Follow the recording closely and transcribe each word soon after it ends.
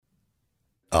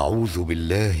أعوذ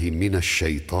بالله من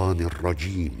الشيطان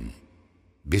الرجيم.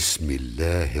 بسم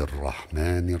الله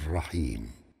الرحمن الرحيم.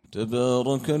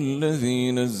 تبارك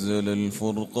الذي نزل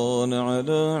الفرقان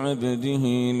على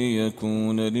عبده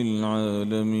ليكون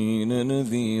للعالمين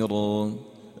نذيرا.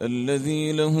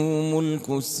 الذي له ملك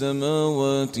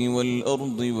السماوات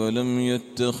والأرض ولم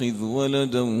يتخذ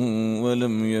ولدا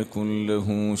ولم يكن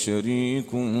له شريك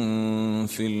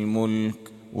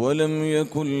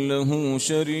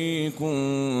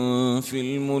في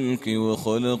الملك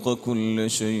وخلق كل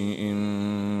شيء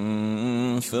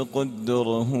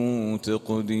فقدره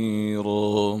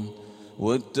تقديرا.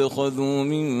 واتخذوا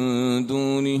من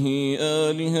دونه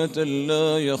آلهة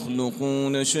لا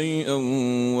يخلقون شيئا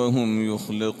وهم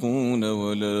يخلقون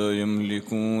ولا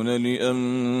يملكون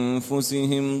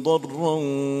لأنفسهم ضرا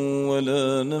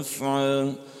ولا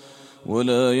نفعا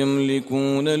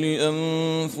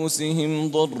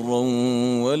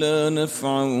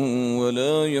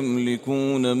ولا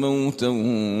يملكون موتا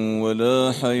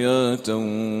ولا حياة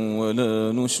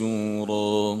ولا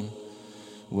نشورا.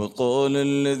 وقال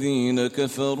الذين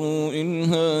كفروا إن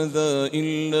هذا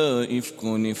إلا إفك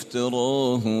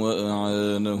افتراه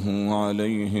وأعانه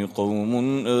عليه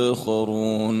قوم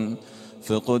آخرون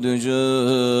فقد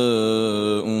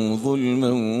جاءوا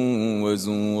ظلما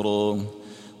وزورا.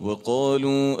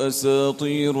 وقالوا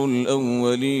أساطير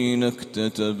الأولين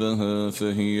اكتتبها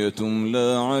فهي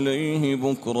تملى عليه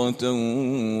بكرة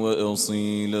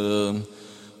وأصيلا.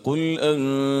 قل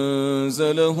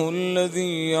أنزله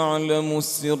الذي يعلم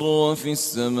السر في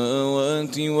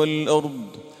السماوات والأرض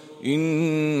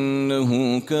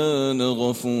إنه كان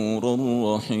غفورا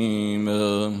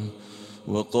رحيما.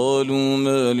 وقالوا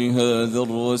ما لهذا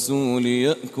الرسول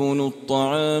يأكل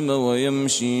الطعام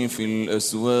ويمشي في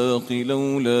الأسواق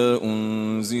لولا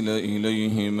أنزل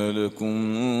إليه ملك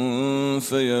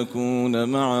فيكون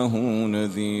معه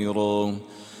نذيرا.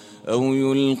 أو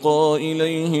يلقى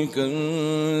إليه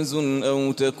كنز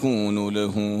أو تكون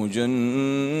له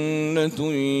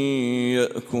جنة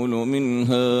يأكل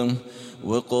منها.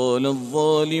 وقال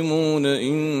الظالمون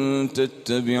إن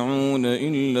تتبعون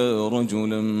إلا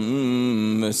رجلا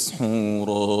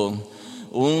مسحورا.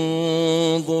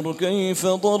 انظر كيف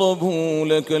ضربوا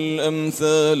لك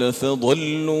الأمثال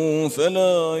فضلوا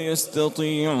فلا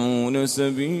يستطيعون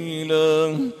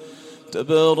سبيلا.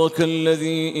 تبارك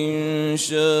الذي إن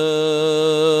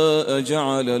شاء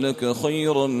جعل لك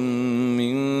خيرا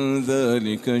من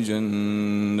ذلك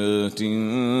جنات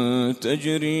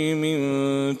تجري من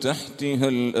تحتها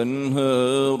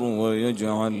الأنهار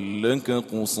ويجعل لك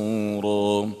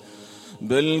قصورا.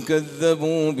 بل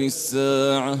كذبوا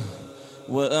بالساعة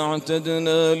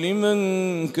وأعتدنا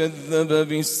لمن كذب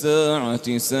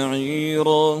بالساعة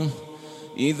سعيرا.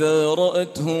 إذا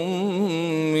رأتهم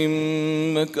من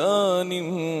مكان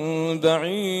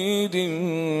بعيد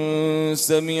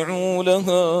سمعوا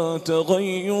لها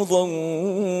تغيظا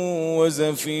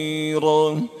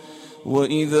وزفيرا.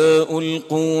 وإذا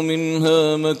ألقوا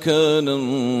منها مكانا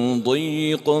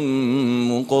ضيقا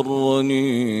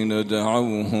مقرنين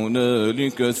دعوا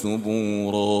هنالك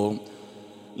ثبورا.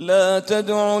 لا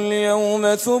تدعوا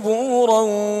اليوم ثبورا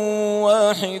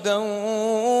واحدا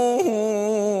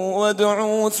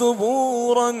وادعوا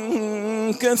ثبورا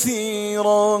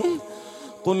كثيرا.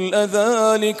 قل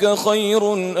أذلك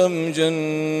خير أم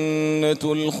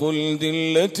جنة الخلد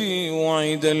التي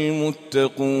وعد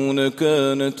المتقون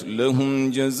كانت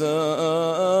لهم جزاء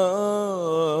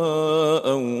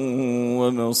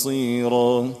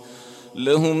ومصيرا.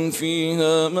 لهم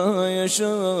فيها ما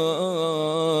يشاءون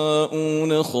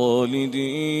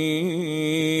خالدين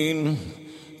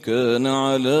كان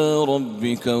على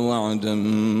ربك وعدا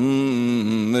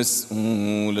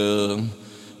مسئولا.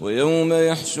 ويوم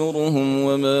يحشرهم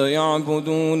وما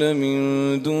يعبدون من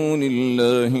دون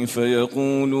الله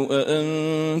فيقول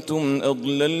أأنتم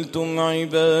أضللتم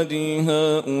عبادي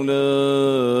هؤلاء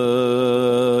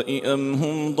أم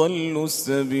هم ضلوا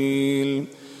السبيل.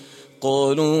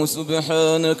 قالوا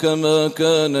سبحانك ما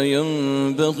كان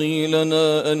ينبغي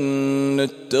لنا أن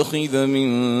نتخذ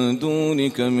من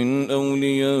دونك من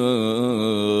أولياء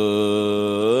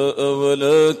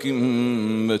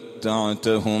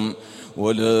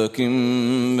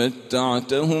ولكن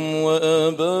متعتهم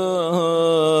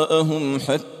وآباءهم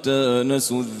حتى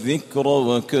نسوا الذكر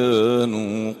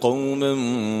وكانوا قوما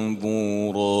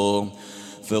بورا.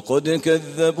 فقد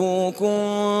كذبوكم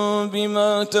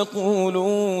بما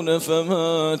تقولون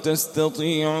فما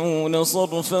تستطيعون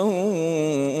صرفا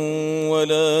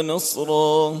ولا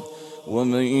نصرا.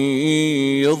 ومن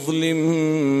يظلم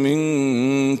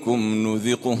منكم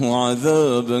نذقه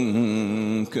عذابا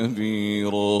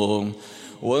كبيرا.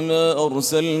 وما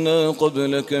أرسلنا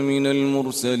قبلك من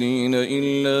المرسلين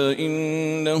إلا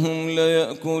إنهم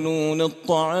ليأكلون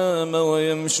الطعام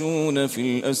ويمشون في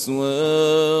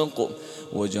الأسواق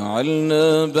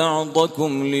وجعلنا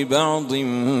بعضكم لبعض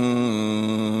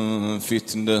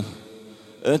فتنة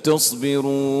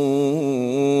أتصبرون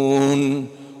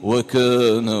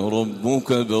وكان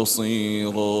ربك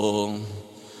بصيرا.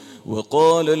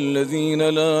 وقال الذين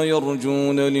لا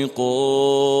يرجون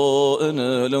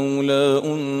لقاءنا لولا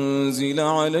أنزل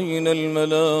علينا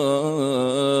الملائكة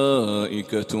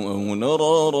أو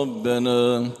نرى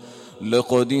ربنا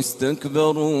لقد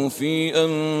استكبروا في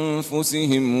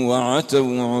أنفسهم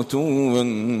وعتوا عتوا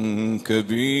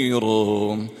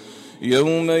كبيرا.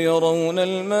 يوم يرون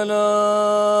الملائكة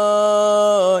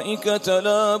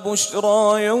لا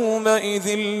بشرى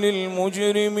يومئذ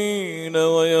للمجرمين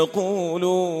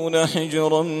ويقولون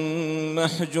حجرا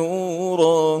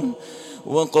محجورا.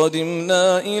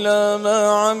 وقدمنا إلى ما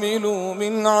عملوا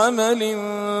من عمل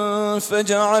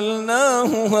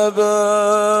فجعلناه هباء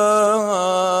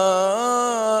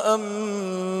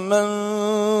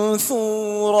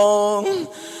منثورا.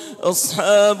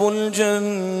 أصحاب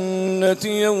الجنة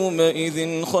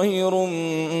يومئذ خير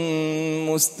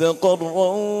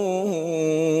مستقرا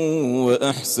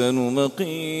وأحسن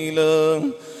مقيلا.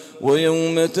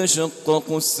 ويوم تشقق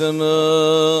السماء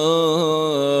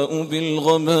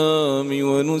بالغمام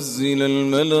ونزل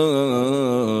الملائكة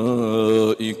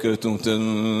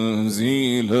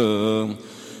تنزيلا.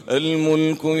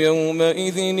 الملك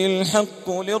يومئذ الحق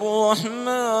للرحمن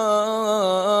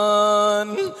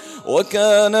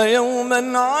وكان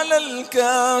يوما على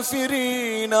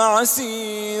الكافرين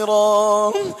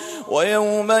عسيرا.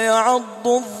 ويوم يعض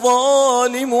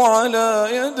الظالم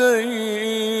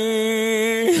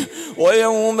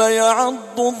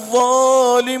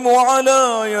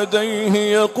على يديه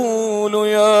يقول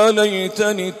يا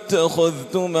ليتني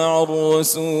اتخذت مع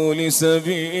الرسول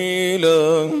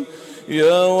سبيلا.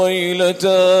 يا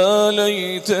ويلتى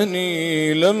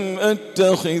ليتني لم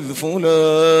أتخذ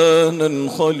فلانا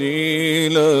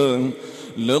خليلا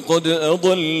لقد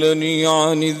أضلني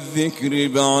عن الذكر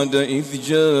بعد إذ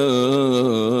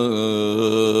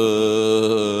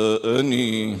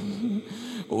جاءني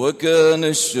وكان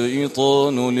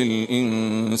الشيطان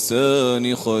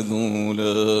للإنسان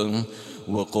خذولا.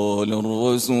 وقال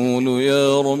الرسول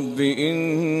يا رب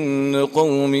إن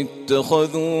قوم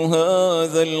اتخذوا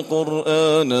هذا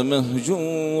القرآن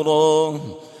مهجورا.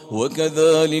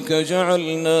 وكذلك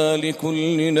جعلنا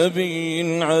لكل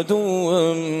نبي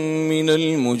عدوا من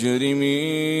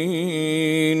المجرمين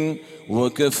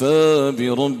وكفى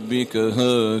بربك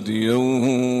هاديا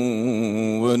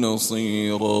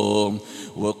ونصيرا.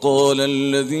 وقال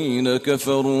الذين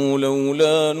كفروا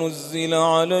لولا نزل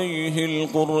عليه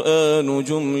القرآن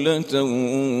جملة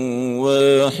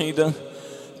واحدة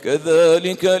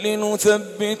كذلك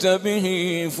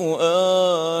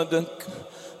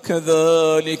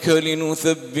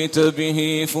لنثبت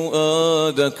به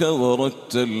فؤادك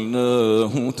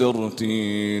ورتلناه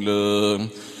ترتيلا.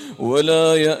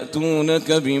 ولا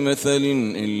يأتونك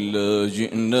بمثل إلا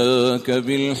جئناك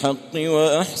بالحق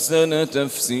وأحسن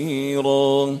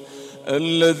تفسيرا.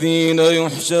 الذين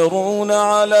يحشرون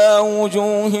على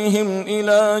وجوههم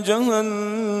إلى جهنم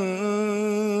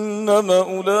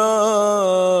أولئك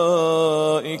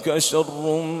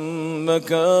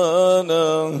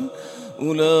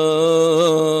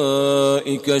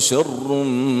شر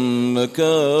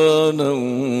مكانا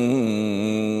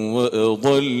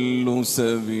وأضل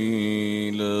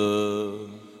سبيلا.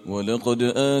 ولقد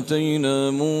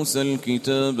آتينا موسى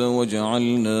الكتاب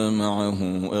وجعلنا معه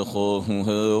أخاه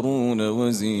هارون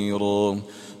وزيرا.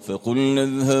 فقلنا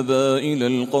اذهبا إلى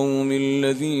القوم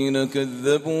الذين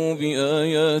كذبوا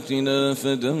بآياتنا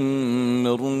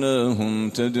فدمرناهم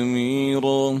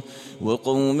تدميرا.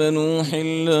 وقوم نوح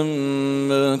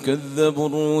لما كذبوا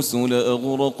الرسل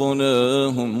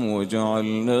أغرقناهم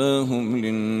وجعلناهم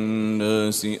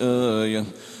للناس آية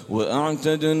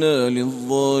وأعتدنا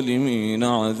للظالمين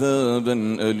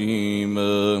عذابا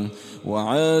أليما.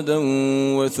 وعادا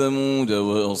وثمود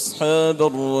وأصحاب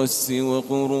الرس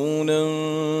وقرونا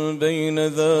بين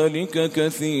ذلك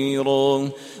كثيرا.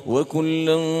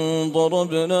 وكلا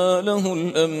ضربنا له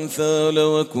الأمثال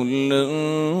وكلا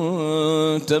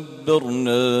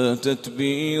تبرنا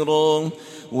تتبيرا.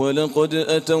 ولقد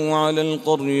أتوا على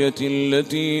القرية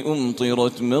التي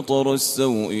أمطرت مطر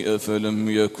السوء أفلم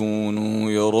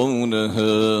يكونوا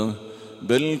يرونها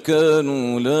بل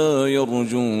كانوا لا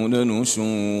يرجون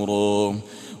نشورا.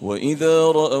 وإذا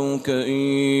رأوك إن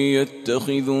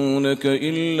يتخذونك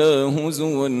إلا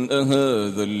هزوا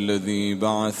أهذا الذي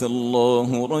بعث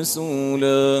الله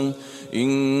رسولا.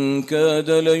 إن كاد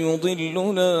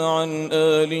ليضلنا عن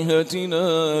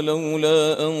آلهتنا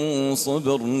لولا أن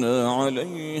صبرنا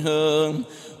عليها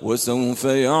وسوف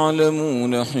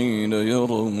يعلمون حين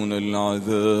يرون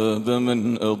العذاب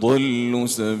من أضل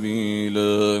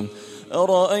سبيلا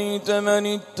أرأيت من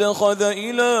اتخذ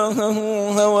إلهه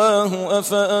هواه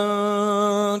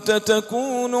أفأنت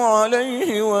تكون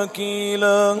عليه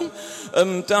وكيلا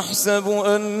أم تحسب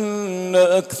أن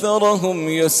أكثرهم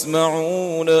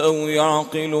يسمعون أو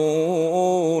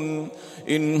يعقلون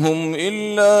إن هم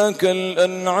إلا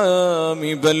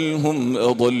كالأنعام بل هم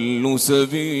أضل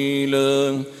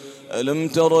سبيلا ألم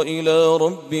تر إلى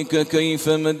ربك كيف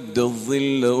مد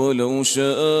الظل ولو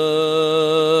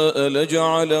شاء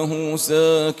لجعله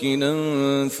ساكنا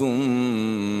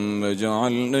ثم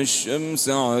جعلنا الشمس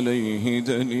عليه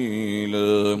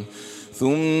دليلا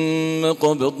ثم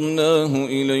قبضناه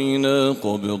إلينا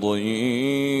قبضا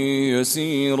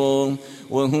يسيرا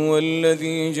وهو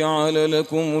الذي جعل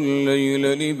لكم الليل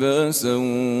لباسا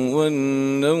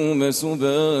والنوم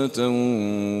سباتا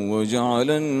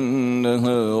وجعل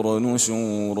النهار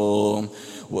نشورا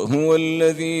وهو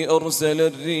الذي أرسل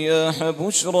الرياح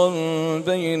بشرا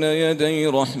بين يدي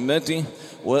رحمته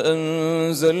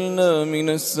وأنزلنا من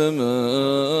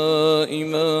السماء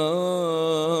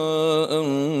ماء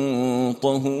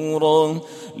طهورا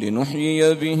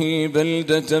لنحيي به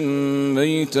بلدة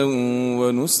ميتا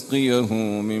ونسقيه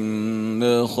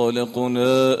مما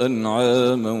خلقنا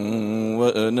أنعاما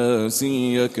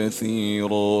وأناسيا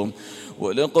كثيرا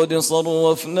ولقد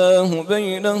صرفناه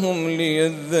بينهم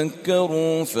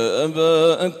ليذكروا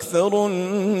فأبى أكثر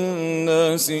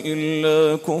الناس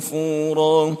إلا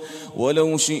كفورا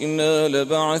ولو شئنا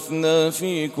لبعثنا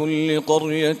في كل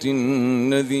قرية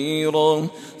نذيرا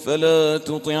فلا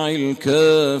تطع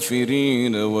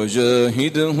الكافرين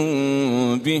وجاهدهم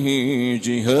به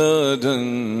جهادا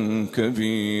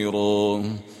كبيرا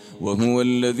وهو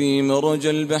الذي مرج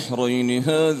البحرين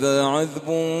هذا عذب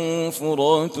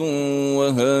فرات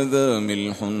وهذا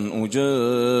ملح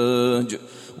أجاج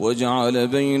وجعل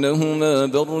بينهما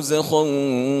برزخا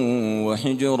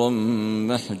وحجرا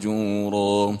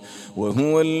محجورا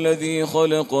وهو الذي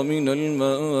خلق من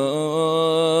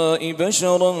الماء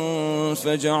بشرا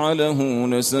فجعله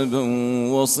نسبا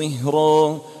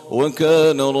وصهرا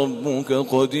وكان ربك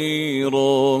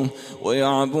قديرا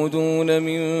ويعبدون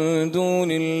من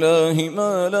دون الله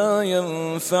ما لا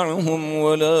ينفعهم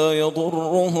ولا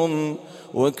يضرهم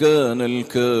وكان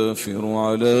الكافر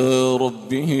على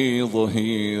ربه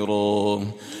ظهيرا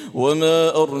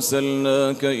وما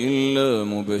أرسلناك إلا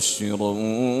مبشرا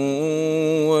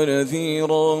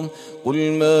ونذيرا قل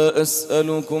ما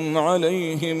أسألكم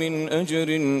عليه من أجر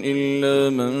إلا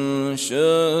من شاء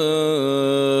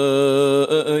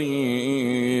أن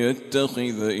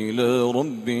يتخذ إلى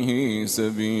ربه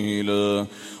سبيلا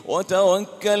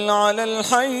وتوكل على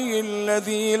الحي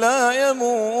الذي لا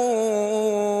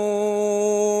يموت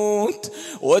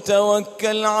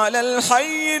وتوكل على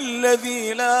الحي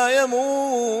الذي لا يموت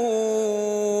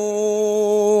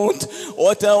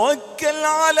وتوكل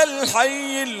على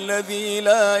الحي الذي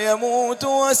لا يموت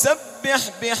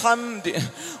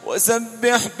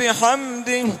وسبح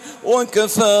بحمده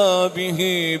وكفى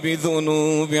به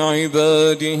بذنوب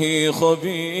عباده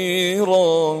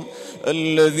خبيرا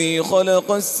الذي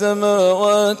خلق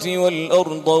السماوات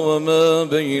والأرض وما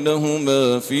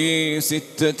بينهما في 6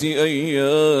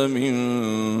 أيام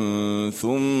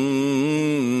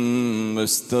ثم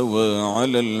استوى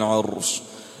على العرش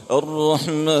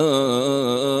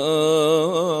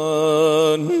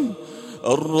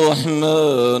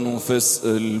الرحمن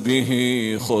فاسأل به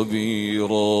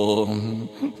خبيرا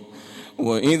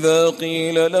وإذا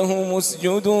قيل لهم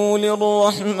اسجدوا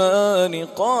للرحمن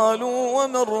قالوا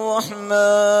وما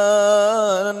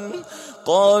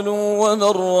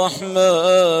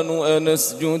الرحمن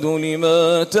أنسجد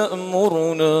لما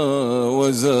تأمرنا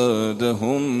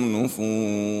وزادهم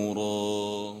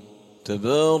نفورا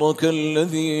تبارك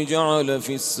الذي جعل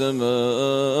في السماء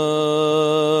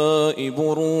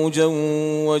بروجا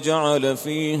وجعل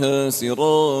فيها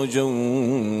سراجا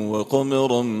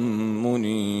وقمرا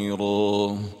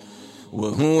منيرا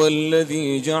وهو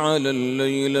الذي جعل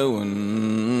الليل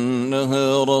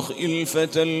والنهار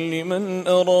خلفة لمن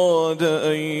أراد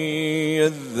أن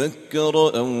يذكر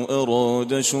أو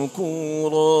أراد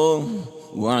شكورا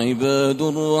وعباد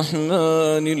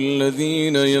الرحمن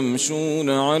الذين يمشون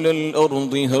على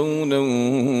الأرض هونا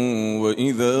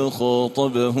وإذا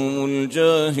خاطبهم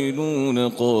الجاهلون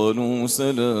قالوا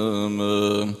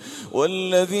سلاما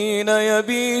والذين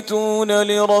يبيتون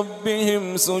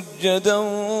لربهم سجدا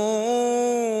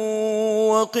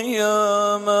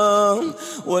وقياما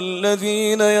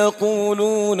والذين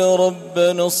يقولون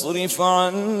ربنا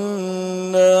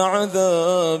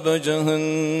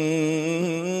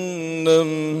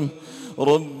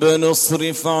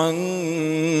اصرف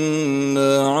عنا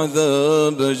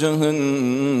عذاب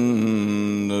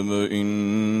جهنم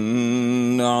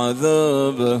إن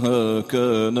عذابها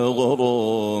كان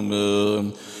غراما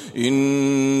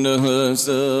إنها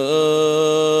ساءت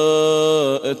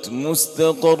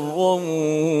مستقرا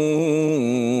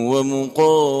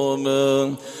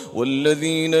ومقاما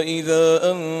والذين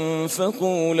إذا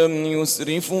أنفقوا لم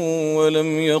يسرفوا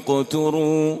ولم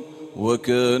يقتروا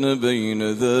وكان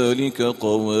بين ذلك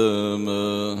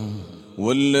قواما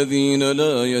والذين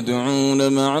لا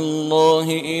يدعون مع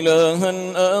الله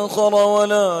إلها آخر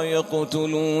ولا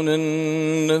يقتلون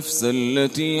النفس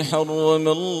التي حرم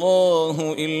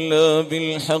الله إلا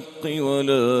بالحق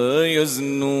ولا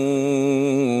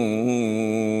يزنون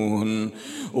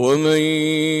ومن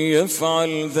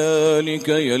يفعل ذلك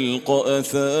يلقى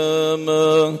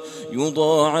أثاما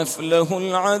يضاعف له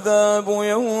العذاب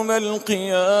يوم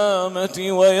القيامة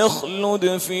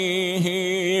ويخلد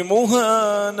فيه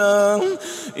مهانا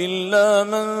إلا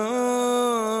من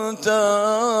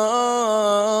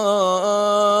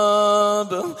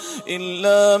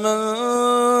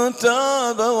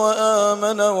تاب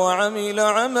وآمن وعمل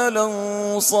عملا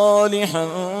صالحا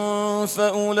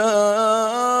فأولئك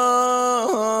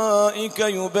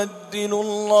يبدل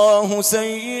الله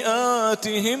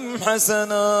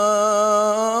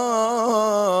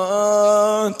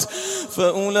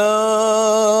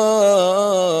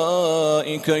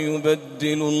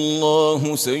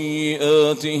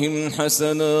سيئاتهم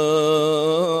حسنات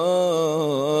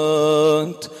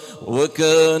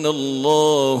وكان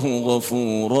الله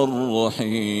غفورا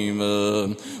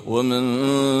رحيما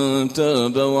ومن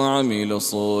تاب وعمل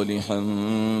صالحا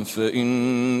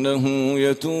فإنه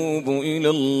يتوب إلى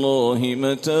الله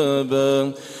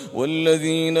متابا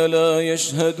والذين لا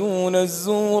يشهدون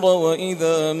الزور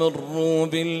وإذا مروا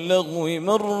باللغو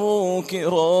مروا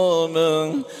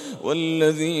كراما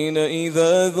والذين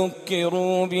إذا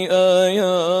ذكروا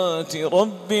بآيات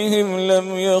ربهم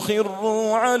لم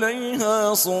يخروا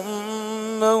عليها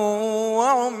صما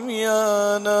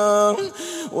وعميانا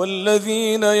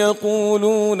والذين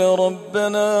يقولون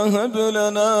ربنا هب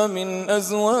لنا من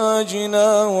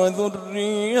أزواجنا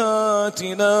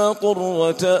وذرياتنا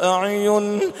قرة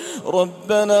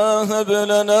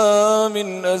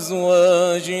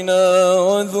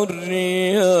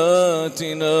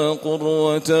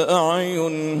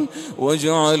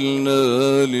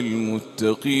واجعلنا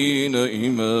للمتقين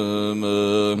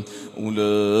إماما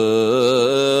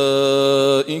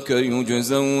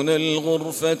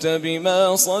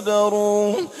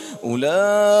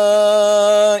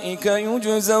أولئك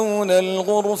يجزون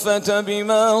الغرفة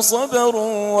بما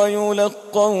صبروا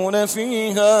ويلقون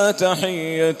فيها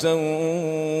تحية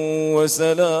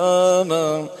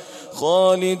وسلاما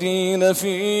خالدين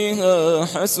فيها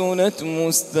حسنت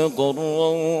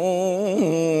مستقرا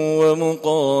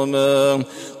ومقاما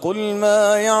قل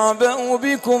ما يعبأ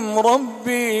بكم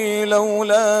ربي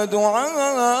لولا دعاؤكم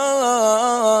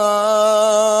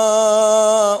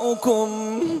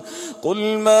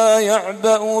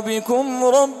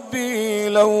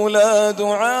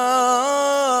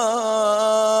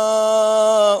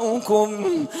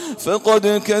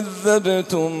فقد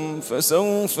كذبتم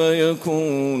فسوف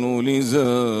يكون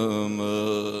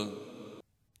لزاما.